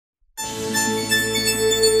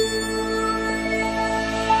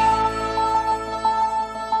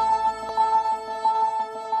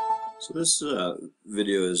So this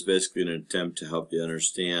video is basically an attempt to help you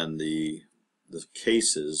understand the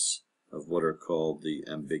cases of what are called the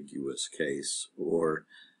ambiguous case, or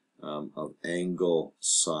of angle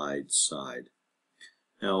side side.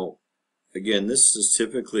 Now, again, this is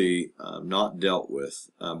typically not dealt with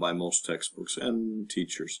by most textbooks and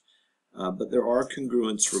teachers, but there are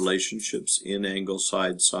congruence relationships in angle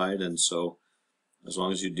side side, and so as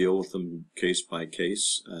long as you deal with them case by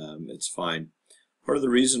case, it's fine. Part of the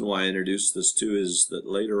reason why I introduced this too is that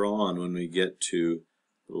later on, when we get to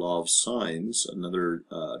the law of sines, another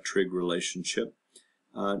trig relationship,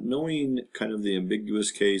 knowing kind of the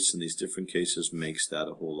ambiguous case and these different cases makes that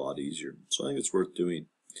a whole lot easier. So I think it's worth doing.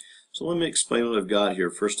 So let me explain what I've got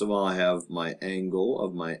here. First of all, I have my angle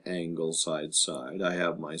of my angle side side. I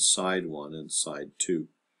have my side 1 and side 2.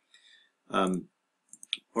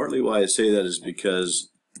 Partly why I say that is because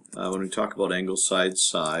when we talk about angle side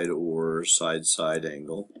side or side side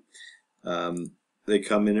angle, they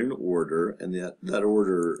come in an order, and that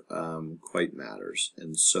order quite matters.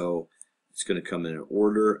 And so it's going to come in an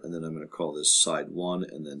order, and then I'm going to call this side 1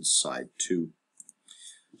 and then side 2.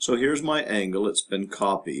 So here's my angle. It's been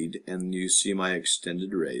copied, and you see my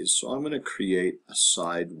extended rays. So I'm going to create a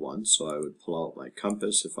side 1. So I would pull out my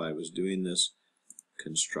compass if I was doing this,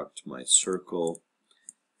 construct my circle.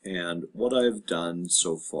 And what I've done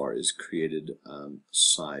so far is created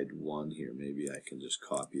side 1 here. Maybe I can just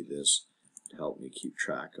copy this to help me keep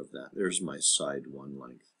track of that. There's my side 1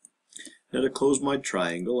 length. Now to close my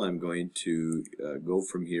triangle, I'm going to go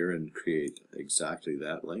from here and create exactly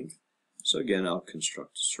that length. So again, I'll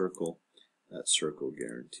construct a circle. That circle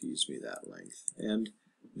guarantees me that length. And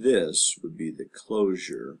this would be the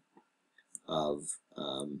closure of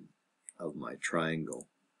my triangle.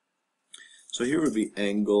 So here would be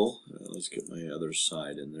angle. Let's get my other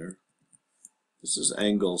side in there. This is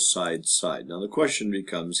angle side side. Now the question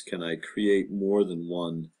becomes, can I create more than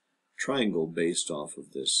one triangle based off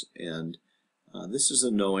of this? And this is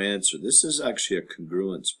a no answer. This is actually a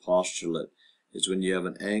congruence postulate. It's when you have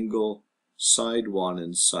an angle side 1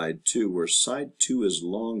 and side 2, where side 2 is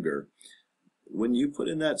longer. When you put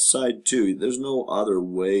in that side 2, there's no other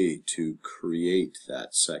way to create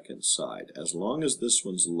that second side. As long as this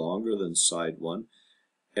one's longer than side 1,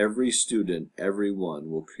 every student, everyone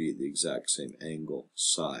will create the exact same angle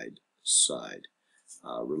side side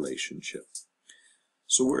relationship.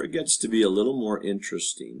 So where it gets to be a little more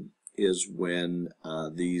interesting is when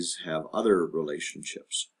these have other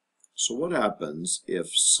relationships. So what happens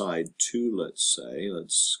if side 2,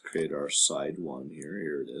 let's create our side 1 here.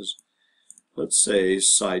 Here it is. Let's say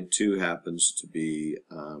side 2 happens to be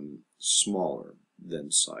smaller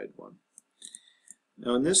than side 1.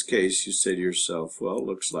 Now in this case, you say to yourself, well, it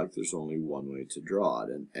looks like there's only one way to draw it,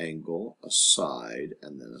 an angle, a side,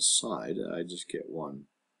 and then a side. I just get one.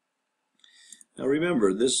 Now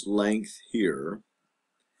remember, this length here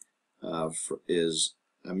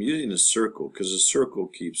I'm using a circle because a circle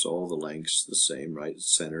keeps all the lengths the same, right?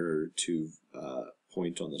 Center to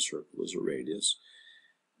point on the circle is a radius.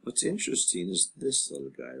 What's interesting is this little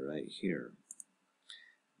guy right here.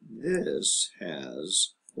 This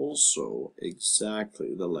has also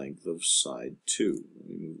exactly the length of side 2. Let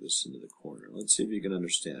me move this into the corner. Let's see if you can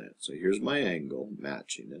understand it. So here's my angle,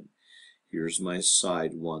 matching it. Here's my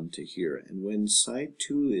side 1 to here. And when side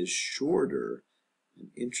 2 is shorter, an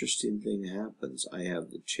interesting thing happens. I have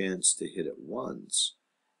the chance to hit it once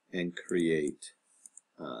and create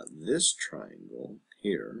this triangle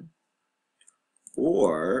here.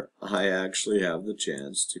 Or I actually have the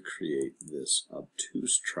chance to create this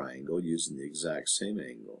obtuse triangle using the exact same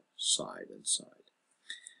angle, side and side.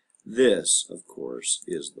 This, of course,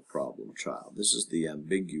 is the problem child. This is the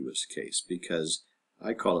ambiguous case because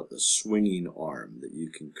I call it the swinging arm, that you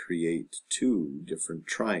can create two different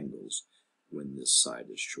triangles when this side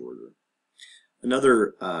is shorter.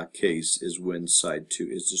 Another case is when side 2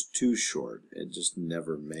 is just too short. It just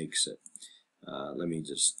never makes it. Let me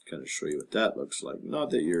just kind of show you what that looks like.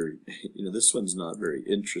 Not that you're, this one's not very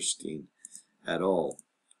interesting at all.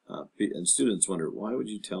 And students wonder, why would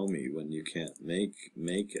you tell me when you can't make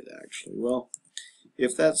it actually? Well,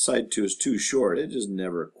 if that side 2 is too short, it just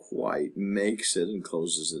never quite makes it and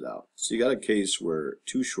closes it out. So you got a case where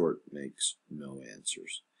too short makes no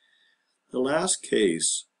answers. The last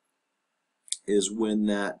case is when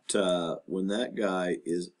that guy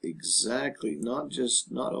is exactly, not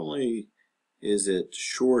only is it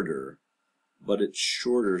shorter, but it's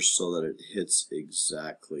shorter so that it hits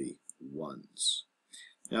exactly once.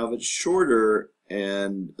 Now if it's shorter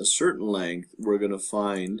and a certain length, we're going to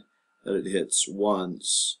find that it hits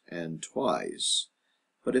once and twice.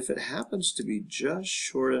 But if it happens to be just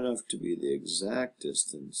short enough to be the exact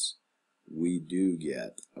distance, we do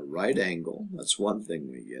get a right angle. That's one thing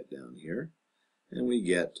we get down here. And we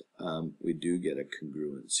do get a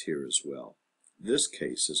congruence here as well. This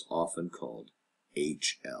case is often called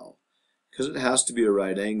HL because it has to be a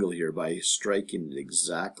right angle here by striking it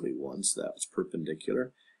exactly once. That's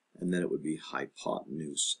perpendicular, and then it would be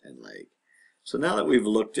hypotenuse and leg. So now that we've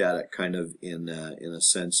looked at it kind of in a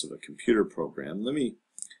sense of a computer program,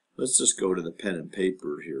 let's just go to the pen and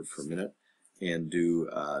paper here for a minute and do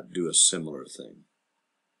a similar thing.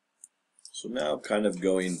 So now kind of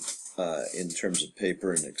going in terms of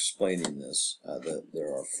paper and explaining this,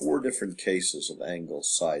 there are 4 different cases of angle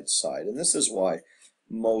side side, and this is why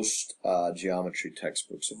most geometry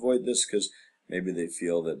textbooks avoid this, because maybe they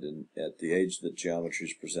feel that at the age that geometry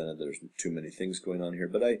is presented there's too many things going on here,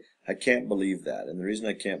 but I can't believe that, and the reason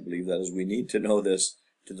I can't believe that is we need to know this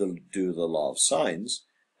to do the law of sines,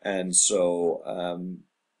 and so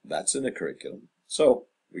that's in the curriculum, so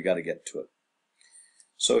we got to get to it.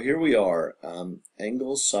 So here we are,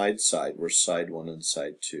 angles side side, where side 1 and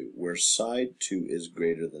side 2, where side 2 is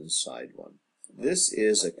greater than side 1. This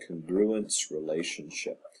is a congruence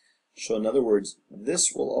relationship. So in other words,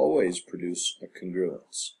 this will always produce a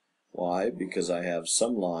congruence. Why? Because I have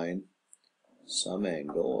some line, some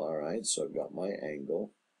angle, alright, so I've got my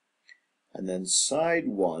angle, and then side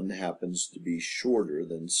 1 happens to be shorter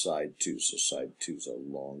than side 2, so side 2 is a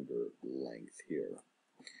longer length here.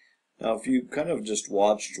 Now, if you kind of just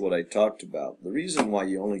watched what I talked about, the reason why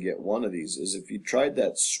you only get one of these is if you tried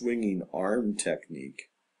that swinging arm technique,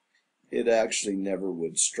 it actually never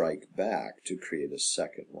would strike back to create a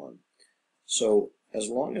second one. So, as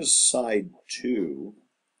long as side 2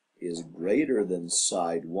 is greater than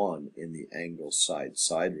side 1 in the angle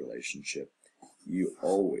side-side relationship, you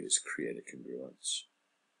always create a congruence.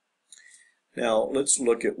 Now, let's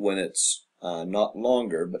look at when it's not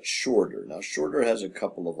longer, but shorter. Now, shorter has a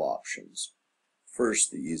couple of options.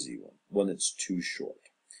 First, the easy one, when it's too short.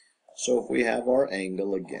 So if we have our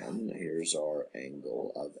angle again, here's our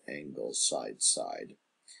angle of angle side side.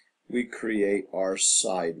 We create our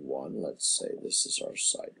side 1, let's say this is our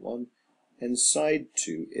side 1, and side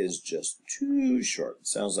 2 is just too short. It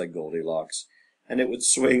sounds like Goldilocks, and it would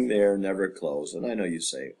swing there, never close. And I know you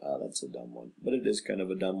say, that's a dumb one, but it is kind of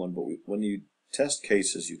a dumb one, but when you test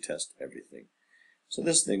cases, you test everything. So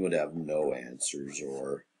this thing would have no answers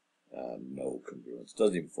or no congruence. It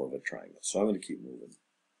doesn't even form a triangle. So I'm going to keep moving.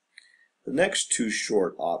 The next too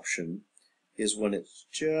short option is when it's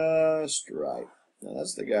just right. Now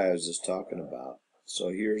that's the guy I was just talking about. So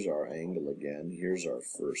here's our angle again. Here's our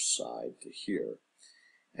first side to here.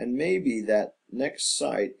 And maybe that next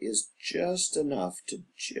side is just enough to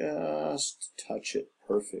just touch it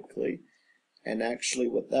perfectly. And actually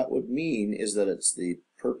what that would mean is that it's the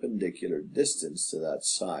perpendicular distance to that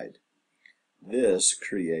side. This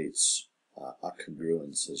creates a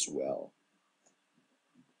congruence as well.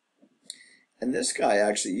 And this guy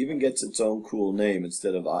actually even gets its own cool name.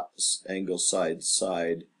 Instead of angle side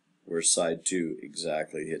side, where side 2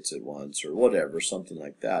 exactly hits it once or whatever, something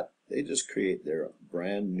like that, they just create their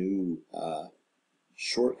brand new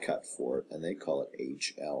shortcut for it, and they call it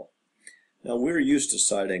HL. Now, we're used to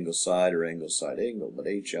side angle side or angle side angle, but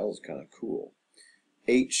HL is kind of cool.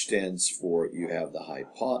 H stands for you have the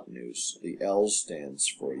hypotenuse. The L stands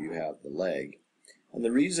for you have the leg. And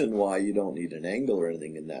the reason why you don't need an angle or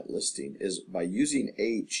anything in that listing is by using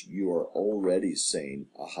H, you are already saying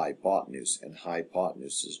a hypotenuse, and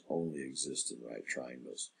hypotenuses only exist in right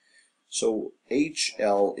triangles. So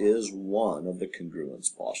HL is one of the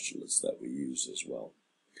congruence postulates that we use as well.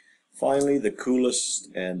 Finally, the coolest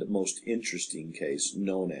and most interesting case,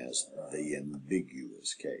 known as the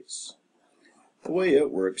ambiguous case. The way it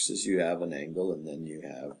works is you have an angle and then you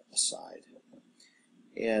have a side.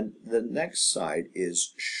 And the next side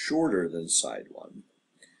is shorter than side 1.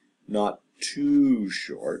 Not too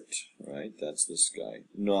short, right? That's this guy.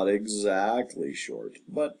 Not exactly short,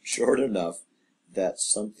 but short enough that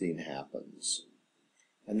something happens.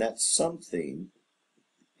 And that something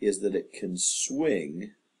is that it can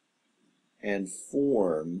swing and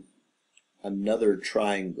form another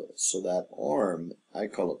triangle. So that arm, I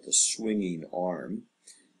call it the swinging arm,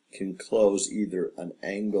 can close either an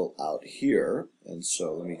angle out here, and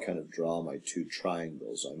so let me kind of draw my two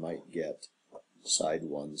triangles. I might get side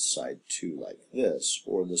 1, side 2 like this,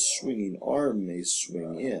 or the swinging arm may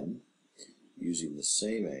swing in using the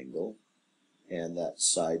same angle, and that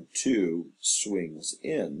side 2 swings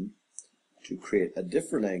in to create a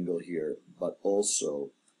different angle here, but also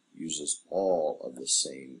uses all of the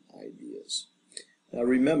same ideas. Now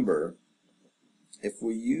remember, if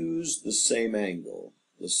we use the same angle,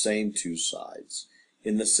 the same two sides,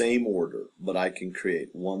 in the same order, but I can create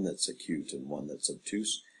one that's acute and one that's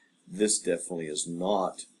obtuse. This definitely is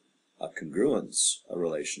not a congruence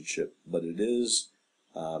relationship, but it is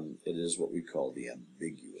what we call the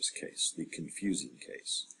ambiguous case, the confusing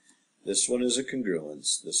case. This one is a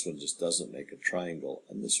congruence, this one just doesn't make a triangle,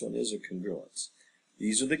 and this one is a congruence.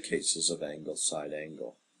 These are the cases of angle, side,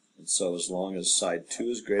 angle. And so as long as side 2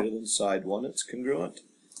 is greater than side 1, it's congruent.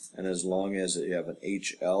 And as long as you have an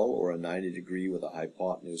HL, or a 90 degree with a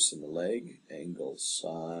hypotenuse in the leg, angle,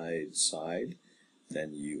 side, side,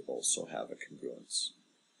 then you also have a congruence.